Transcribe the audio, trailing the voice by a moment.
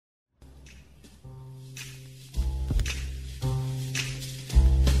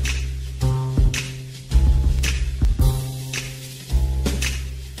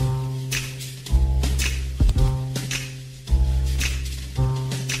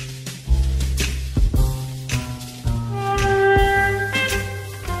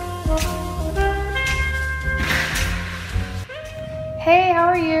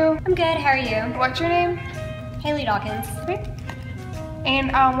I'm good, how are you? What's your name? Haley Dawkins. Okay.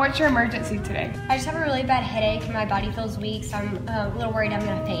 And what's your emergency today? I just have a really bad headache and my body feels weak, so I'm a little worried I'm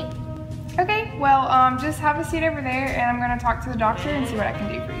gonna faint. Okay, well, just have a seat over there and I'm gonna talk to the doctor and see what I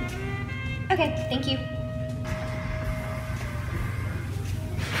can do for you. Okay, thank you.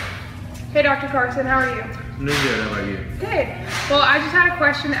 Hey, Dr. Carson, how are you? I'm doing good, how about you? Good. Well, I just had a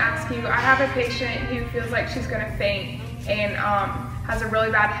question to ask you. I have a patient who feels like she's gonna faint and has a really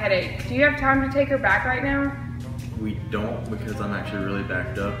bad headache. Do you have time to take her back right now? We don't, because I'm actually really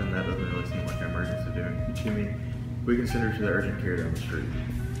backed up and that doesn't really seem like an emergency to me. We can send her to the urgent care down the street.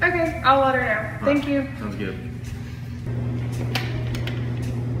 Okay, I'll let her know. Thank you. Sounds good.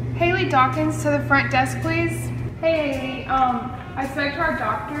 Haley Dawkins to the front desk, please. Hey Haley, I spoke to our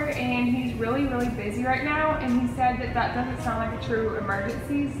doctor and he's really busy right now and he said that doesn't sound like a true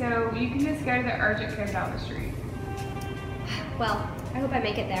emergency, so you can just go to the urgent care down the street. Well, I hope I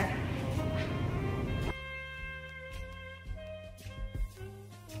make it there.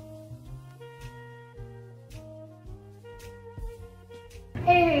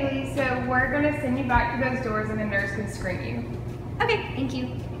 Hey Haley, so we're gonna send you back to those doors and the nurse can screen you. Okay, thank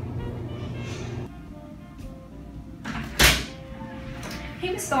you.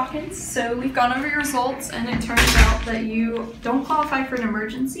 Hey Ms. Dawkins, so we've gone over your results and it turns out that you don't qualify for an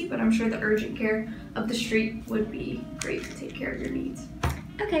emergency, but I'm sure the urgent care of the street would be great to take care of your needs.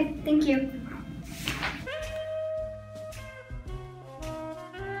 Okay, thank you.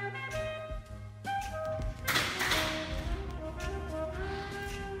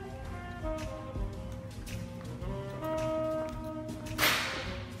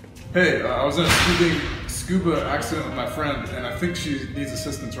 Hey, I was in a scuba accident with my friend, and I think she needs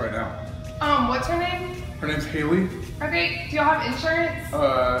assistance right now. What's her name? Her name's Haley. Okay, do y'all have insurance?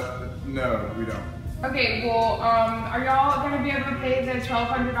 No, we don't. Okay, well, are y'all gonna be able to pay the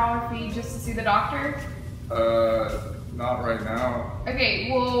 $1,200 fee just to see the doctor? Not right now. Okay,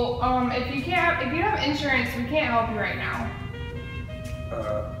 well, if you don't have insurance, we can't help you right now.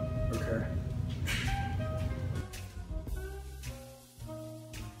 Okay.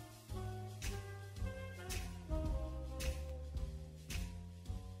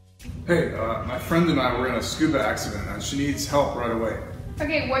 Hey, my friend and I were in a scuba accident and she needs help right away.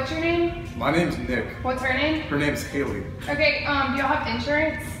 Okay, what's your name? My name's Nick. What's her name? Her name's Haley. Okay, do y'all have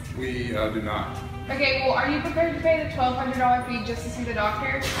insurance? We do not. Okay, well, are you prepared to pay the $1,200 fee just to see the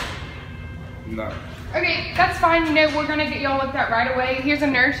doctor? No. Okay, that's fine. You know, we're gonna get y'all looked at right away. Here's a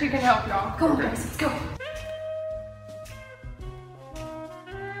nurse who can help y'all. Go on guys, let's go.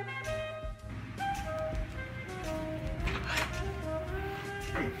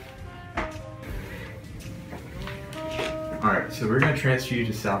 Alright, so we're going to transfer you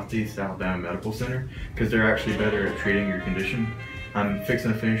to Southeast Alabama Medical Center because they're actually better at treating your condition. I'm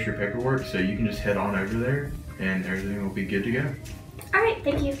fixing to finish your paperwork, so you can just head on over there and everything will be good to go. Alright,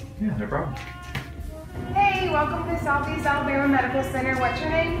 thank you. Yeah, no problem. Hey, welcome to Southeast Alabama Medical Center. What's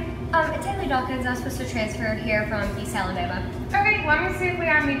your name? It's Haley Dawkins. I was supposed to transfer here from East Alabama. Okay, let me see if we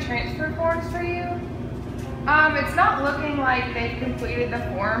have any transfer forms for you. It's not looking like they've completed the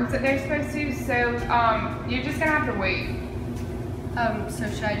forms that they're supposed to, so you're just gonna have to wait. So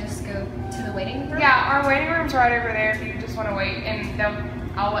should I just go to the waiting room? Yeah, our waiting room's right over there if you just want to wait, and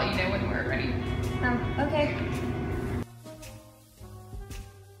I'll let you know when we're ready. Okay.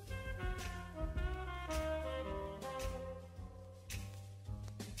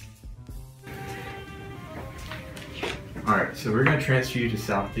 Alright, so we're going to transfer you to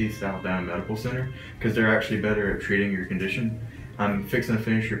Southeast Alabama Medical Center because they're actually better at treating your condition. I'm fixing to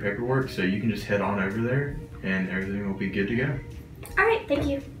finish your paperwork, so you can just head on over there and everything will be good to go. Alright, thank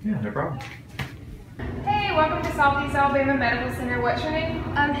you. Yeah, no problem. Hey, welcome to Southeast Alabama Medical Center. What's your name?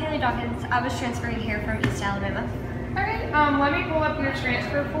 Haley Dawkins. I was transferring here from East Alabama. Okay, let me pull up your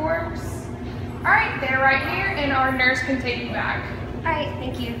transfer forms. Alright, they're right here, and our nurse can take you back. Alright,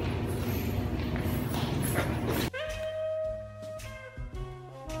 thank you.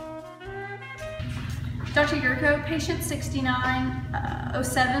 Dr. Yurko, patient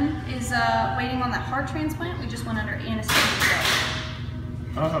 6907 is waiting on that heart transplant. We just went under anesthesia.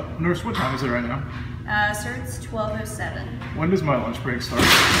 Nurse, what time is it right now? Sir, it's 12:07. When does my lunch break start?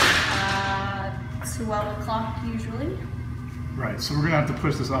 12 o'clock usually. Right, so we're gonna have to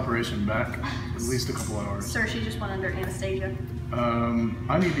push this operation back at least a couple hours. Sir, she just went under anesthesia.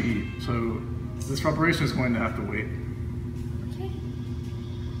 I need to eat, so this operation is going to have to wait. Okay.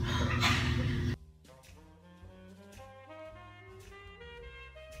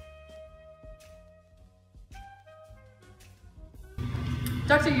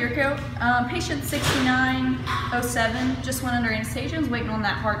 Dr. Yurko, patient 6907 just went under anesthesia and is waiting on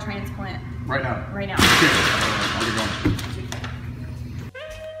that heart transplant. Right now. Right now. I'll get going.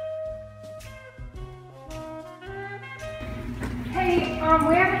 Hey,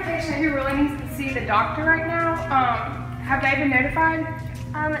 we have a patient who really needs to see the doctor right now. Have they been notified?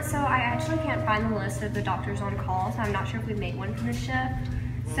 So I actually can't find the list of the doctors on call, so I'm not sure if we made one for this shift.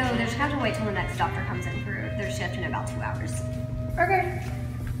 So they're just gonna have to wait till the next doctor comes in for their shift in about 2 hours. Okay.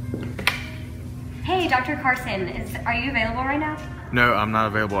 Hey, Dr. Carson, are you available right now? No, I'm not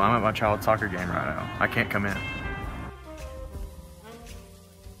available. I'm at my child's soccer game right now. I can't come in.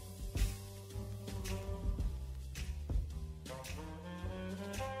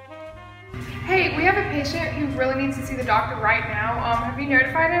 Hey, we have a patient who really needs to see the doctor right now. Have you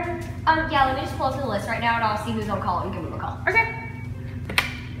notified him? Yeah, let me just pull up the list right now and I'll see who's on call and give him a call. Okay.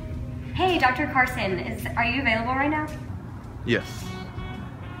 Hey, Dr. Carson, are you available right now? Yes.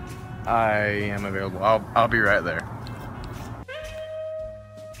 I am available. I'll be right there.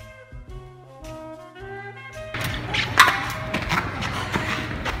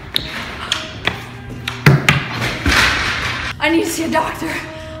 I need to see a doctor.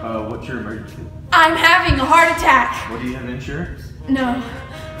 What's your emergency? I'm having a heart attack. What, do you have insurance? No.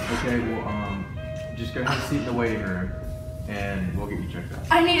 Okay, well, just go ahead and sit in the waiting room and we'll get you checked out.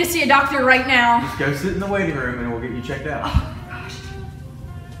 I need to see a doctor right now. Just go sit in the waiting room and we'll get you checked out. Oh, gosh.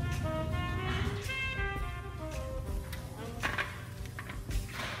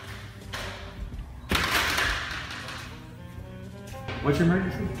 What's your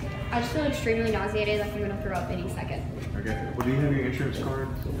emergency? I just feel extremely nauseated, like I'm gonna throw up any second. Okay. Well, do you have your insurance card?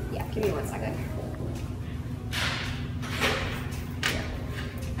 Yeah, give me 1 second.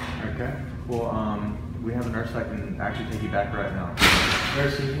 Okay. Well, we have a nurse that can actually take you back right now.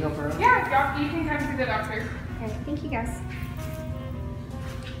 Nurse, can you help her out? Yeah, you can come see the doctor. Okay, thank you guys.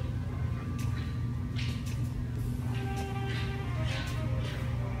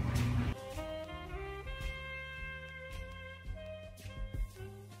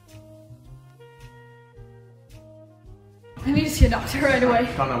 I need to see a doctor right away.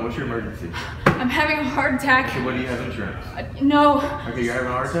 Calm down. What's your emergency? I'm having a heart attack. Okay, what do you have insurance? No. Okay, you're having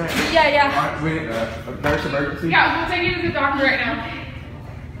a heart attack? Yeah, yeah. All right, wait, nurse emergency? Yeah, we'll take you to the doctor right now.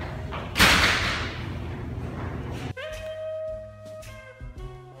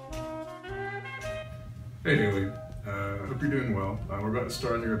 Hey Haley, hope you're doing well. We're about to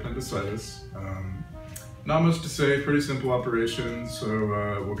start on your appendicitis. Not much to say, pretty simple operation, so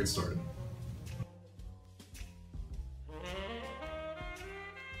we'll get started.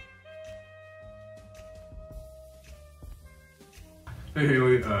 Hey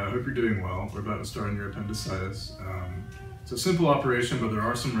Haley, hope you're doing well. We're about to start on your appendicitis. It's a simple operation, but there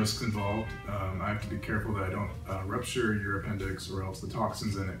are some risks involved. I have to be careful that I don't rupture your appendix, or else the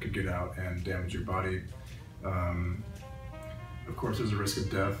toxins in it could get out and damage your body. Of course, there's a risk of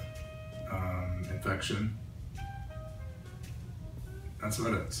death, infection. That's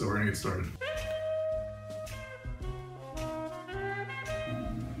about it. So we're gonna get started.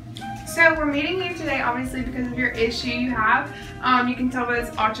 So we're meeting you today obviously because of your issue you have. You can tell by this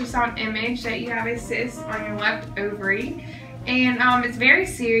ultrasound image that you have a cyst on your left ovary. And it's very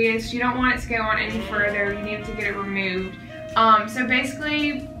serious. You don't want it to go on any further. You need to get it removed. So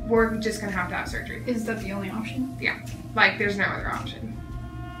basically, we're just gonna have to have surgery. Is that the only option? Yeah, like there's no other option.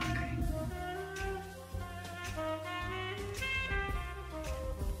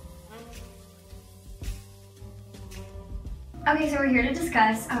 Okay, so we're here to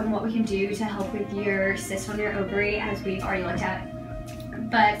discuss what we can do to help with your cyst on your ovary, as we've already looked at.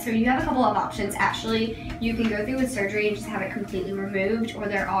 But so you have a couple of options actually. You can go through with surgery and just have it completely removed, or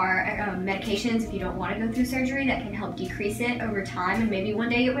there are medications if you don't want to go through surgery that can help decrease it over time and maybe one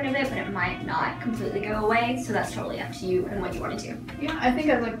day get rid of it, but it might not completely go away. So that's totally up to you and what you want to do. Yeah, I think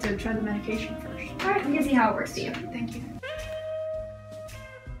I'd like to try the medication first. All right, we can see how it works for you. Thank you.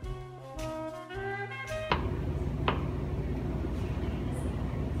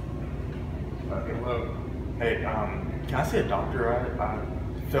 Hello. Hey, can I see a doctor? I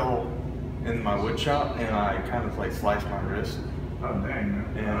fell in my wood shop and I kind of like sliced my wrist. Oh dang, man.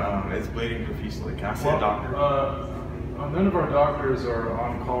 And it's bleeding profusely. Can I see a doctor? None of our doctors are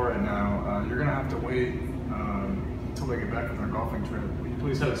on call right now. You're gonna have to wait until they get back from their golfing trip. Will you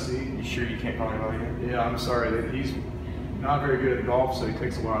please have a seat? You sure you can't call anybody here? Yeah, I'm sorry. He's not very good at golf, so he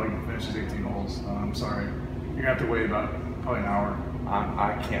takes a while to finish his 18 holes. I'm sorry. You're gonna have to wait about probably an hour.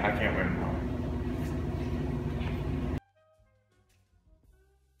 I can't wait anymore.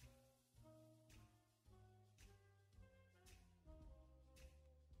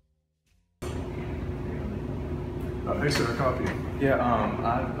 Hey sir, a copy. Yeah,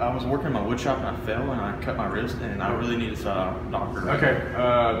 I was working in my wood shop and I fell and I cut my wrist and I really need a doctor. Okay,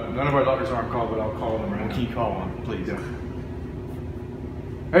 none of our doctors are on call, but I'll call them right now. Can you call one, please? Yeah.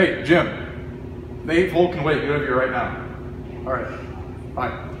 Hey, Jim. The 8th hole can wait. Get over here right now. All right.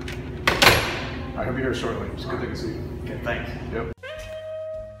 Bye. I hope you're here shortly. It's good to see you. Okay, thanks. Yep.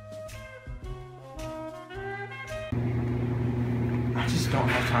 I just don't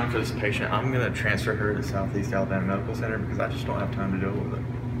have time for this patient. I'm going to transfer her to Southeast Alabama Medical Center because I just don't have time to deal with it.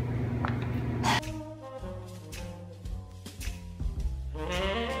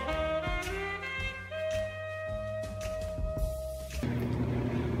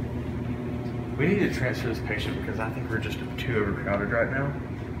 We need to transfer this patient because I think we're just too overcrowded right now.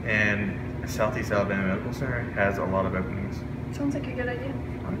 And Southeast Alabama Medical Center has a lot of openings. Sounds like a good idea.